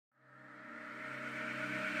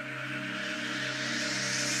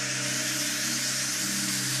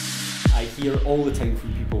hear all the time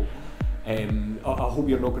from people, I hope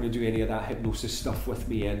you're not going to do any of that hypnosis stuff with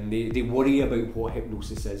me, and they worry about what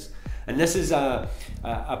hypnosis is. And this is a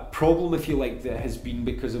problem, if you like, that has been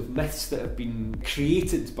because of myths that have been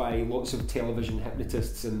created by lots of television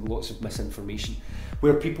hypnotists and lots of misinformation,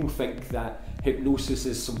 where people think that hypnosis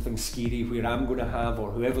is something scary where I'm going to have,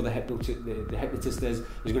 or whoever the hypnotist is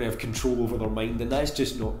going to have control over their mind, and that's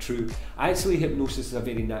just not true. Actually, hypnosis is a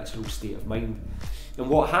very natural state of mind. And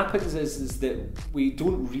what happens is that we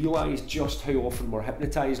don't realise just how often we're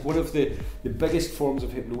hypnotised. One of the biggest forms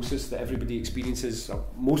of hypnosis that everybody experiences, or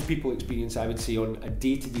most people experience, I would say, on a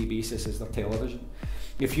day-to-day basis is their television.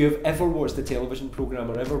 If you have ever watched a television programme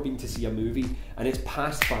or ever been to see a movie and it's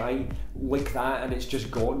passed by like that and it's just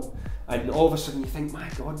gone, and all of a sudden you think, my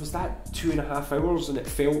God, was that 2.5 hours and it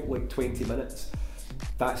felt like 20 minutes?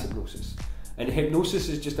 That's hypnosis. And hypnosis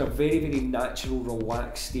is just a very, very natural,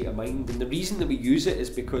 relaxed state of mind. And the reason that we use it is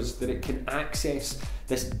because that it can access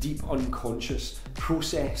this deep unconscious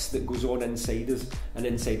process that goes on inside us and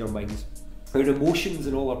inside our minds. Our emotions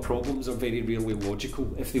and all our problems are very rarely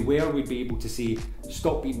logical. If they were, we'd be able to say,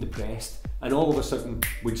 stop being depressed, and all of a sudden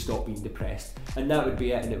we'd stop being depressed. And that would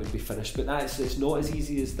be it, and it would be finished. But it's not as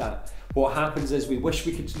easy as that. What happens is we wish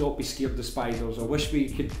we could not be scared of spiders, or wish we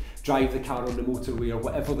could drive the car on the motorway, or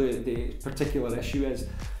whatever the particular issue is.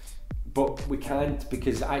 But we can't,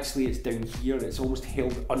 because actually it's down here, it's almost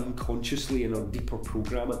held unconsciously in our deeper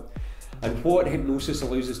programming. And what hypnosis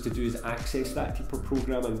allows us to do is access that deeper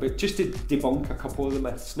programming. But just to debunk a couple of the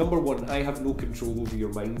myths. Number one, I have no control over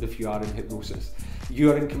your mind if you are in hypnosis.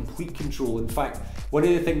 You are in complete control. In fact, one of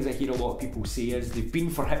the things I hear a lot of people say is they've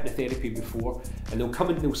been for hypnotherapy before, and they'll come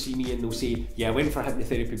and they'll see me and they'll say, yeah, I went for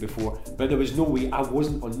hypnotherapy before, but there was no way, I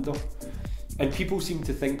wasn't under. And people seem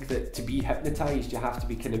to think that to be hypnotised you have to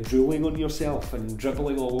be kind of drooling on yourself and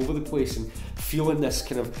dribbling all over the place and feeling this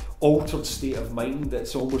kind of altered state of mind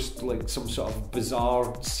that's almost like some sort of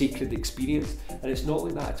bizarre sacred experience. And it's not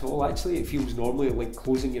like that at all. Actually, it feels normally like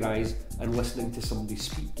closing your eyes and listening to somebody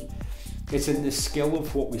speak. It's in the skill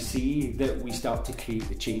of what we say that we start to create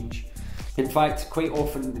the change. In fact, quite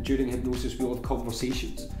often during hypnosis we'll have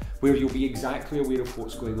conversations where you'll be exactly aware of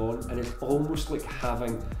what's going on, and it's almost like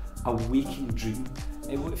having a waking dream.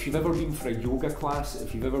 If you've ever been for a yoga class,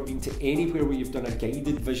 if you've ever been to anywhere where you've done a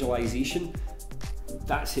guided visualization,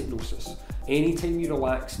 that's hypnosis. Anytime you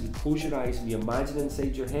relax and you close your eyes and you imagine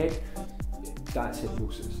inside your head, that's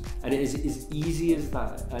hypnosis. And it is as easy as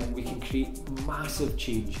that, and we can create massive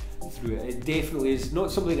change through it. It definitely is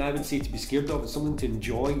not something I would say to be scared of, it's something to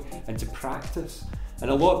enjoy and to practice. And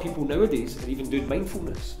a lot of people nowadays are even doing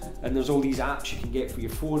mindfulness, and there's all these apps you can get for your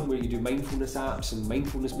phone where you do mindfulness apps and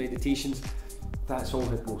mindfulness meditations. That's all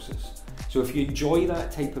hypnosis. So if you enjoy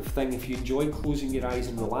that type of thing, if you enjoy closing your eyes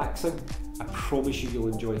and relaxing, I promise you you'll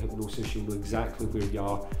enjoy hypnosis. You'll know exactly where you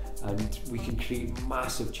are, and we can create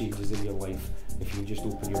massive changes in your life if you can just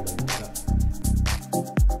open your mind to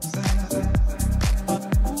that.